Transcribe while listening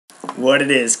what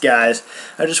it is, guys.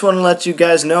 I just want to let you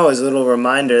guys know as a little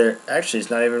reminder. Actually, it's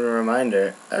not even a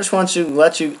reminder. I just want to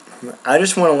let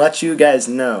you guys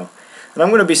know. And I'm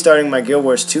going to be starting my Guild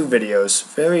Wars 2 videos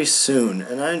very soon.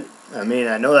 And I mean,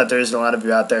 I know that there's a lot of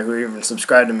you out there who even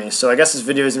subscribe to me, so I guess this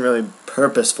video isn't really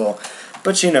purposeful.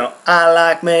 But you know, I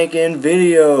like making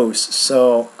videos,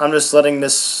 so I'm just letting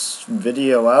this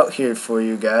video out here for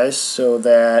you guys so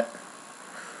that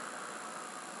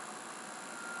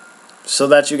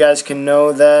you guys can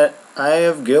know that I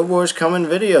have Guild Wars coming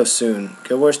video soon.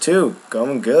 Guild Wars 2,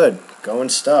 going good, going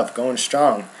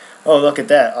strong. Oh, look at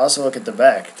that. Also look at the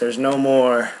back. There's no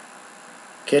more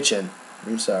kitchen.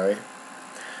 I'm sorry.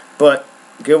 But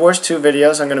Guild Wars 2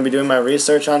 videos, I'm going to be doing my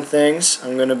research on things.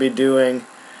 I'm going to be doing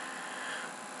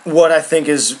what I think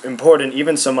is important,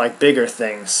 even some like bigger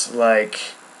things,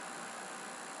 like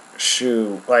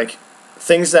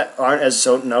things that aren't as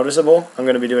so noticeable. I'm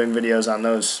going to be doing videos on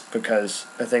those because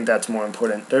I think that's more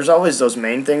important. There's always those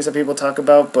main things that people talk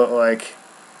about, but like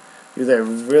they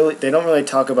don't really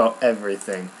talk about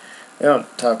everything. They don't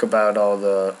talk about all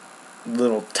the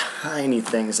little tiny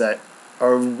things that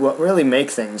are what really make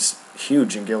things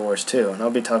huge in Guild Wars 2, and I'll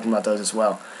be talking about those as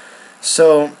well.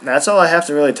 So that's all I have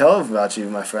to really tell about you,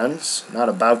 my friends. Not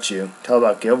about you. Tell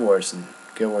about Guild Wars and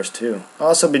Guild Wars 2. I'll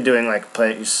also be doing like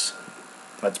let's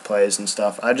plays and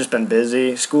stuff. I've just been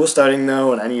busy. School's starting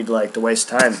though, and I need like to waste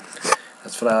time.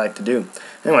 That's what I like to do.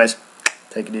 Anyways,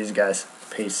 take it easy, guys.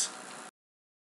 Peace.